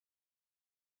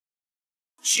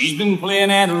She's been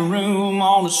playing at a room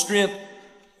on the strip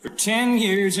for 10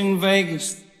 years in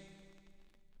Vegas.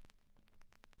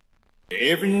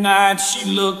 Every night she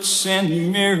looks in the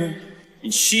mirror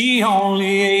and she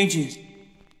only ages.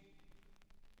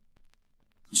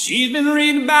 She's been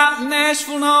reading about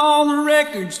Nashville and all the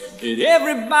records that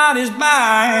everybody's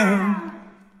buying.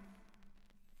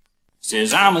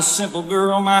 Says I'm a simple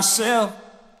girl myself,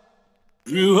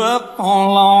 grew up on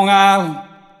Long Island.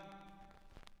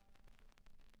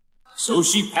 So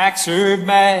she packs her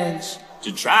bags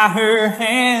to try her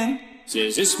hand.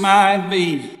 Says this might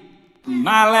be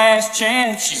my last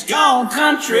chance. She's gone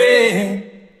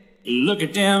country. Look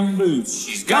at them boots.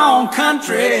 She's gone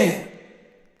country.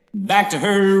 Back to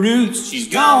her roots. She's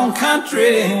gone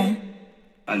country.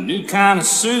 A new kind of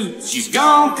suit. She's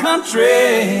gone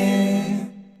country.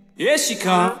 Yes, she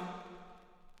come.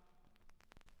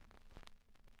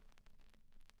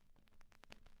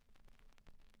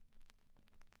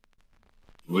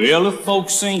 Well, the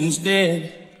folks say he's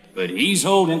dead, but he's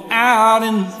holding out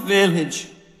in the village.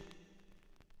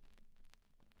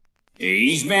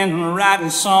 He's been writing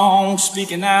songs,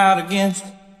 speaking out against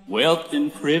wealth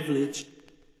and privilege.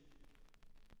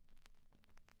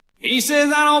 He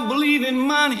says, I don't believe in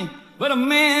money, but a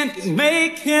man can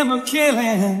make him a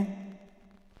killing.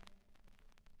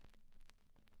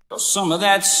 'Cause some of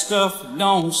that stuff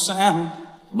don't sound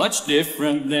much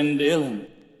different than Dylan.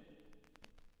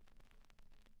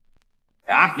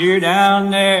 Out here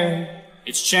down there,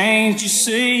 it's changed, you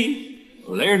see.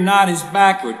 Well, they're not as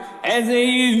backward as they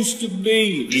used to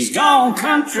be. He's gone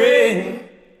country.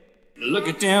 Look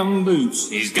at them boots.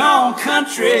 He's gone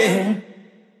country.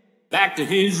 Back to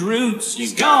his roots.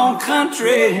 He's gone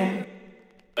country.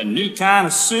 A new kind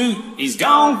of suit. He's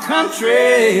gone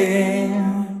country.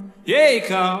 Yeah, he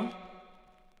come.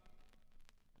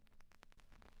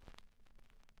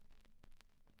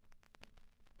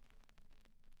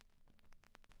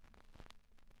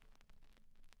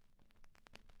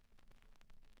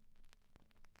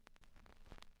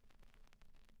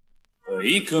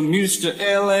 He commutes to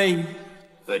L.A.,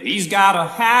 but he's got a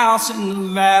house in the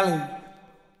valley.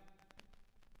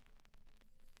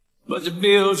 But the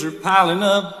bills are piling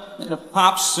up, and the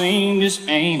pop scene just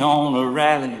ain't on a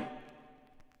rally.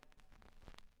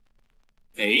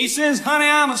 He says, honey,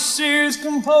 I'm a serious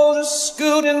composer,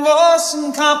 schooled in voice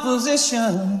and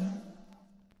composition.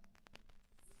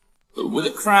 But with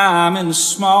the crime and the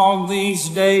smog these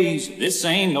days, this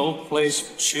ain't no place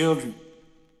for children.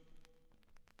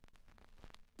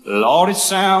 Lord, it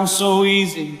sounds so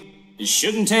easy, it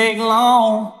shouldn't take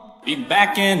long. Be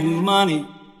back in money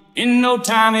in no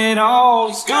time at all.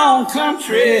 He's gone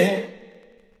country.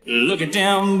 Look at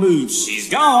them boots. He's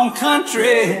gone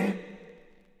country.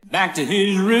 Back to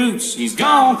his roots. He's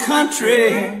gone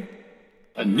country.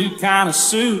 A new kind of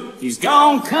suit. He's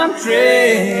gone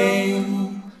country.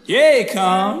 Yeah, he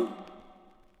come.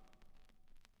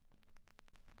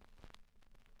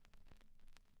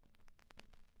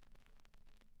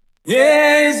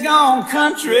 Yeah, he's gone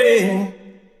country.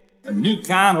 A new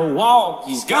kind of walk.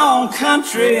 He's gone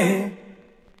country.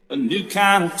 A new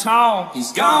kind of talk.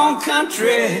 He's gone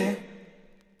country.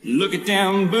 Look at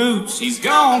them boots. He's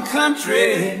gone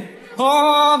country.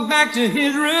 Oh, back to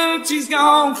his roots. He's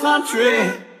gone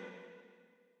country.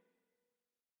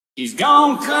 He's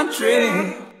gone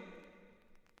country.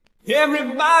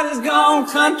 Everybody's gone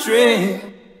country.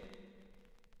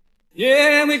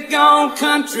 Yeah, we've gone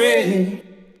country.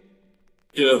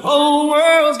 The whole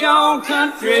world's gone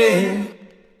country.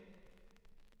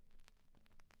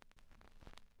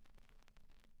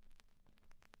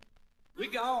 We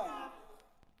gone.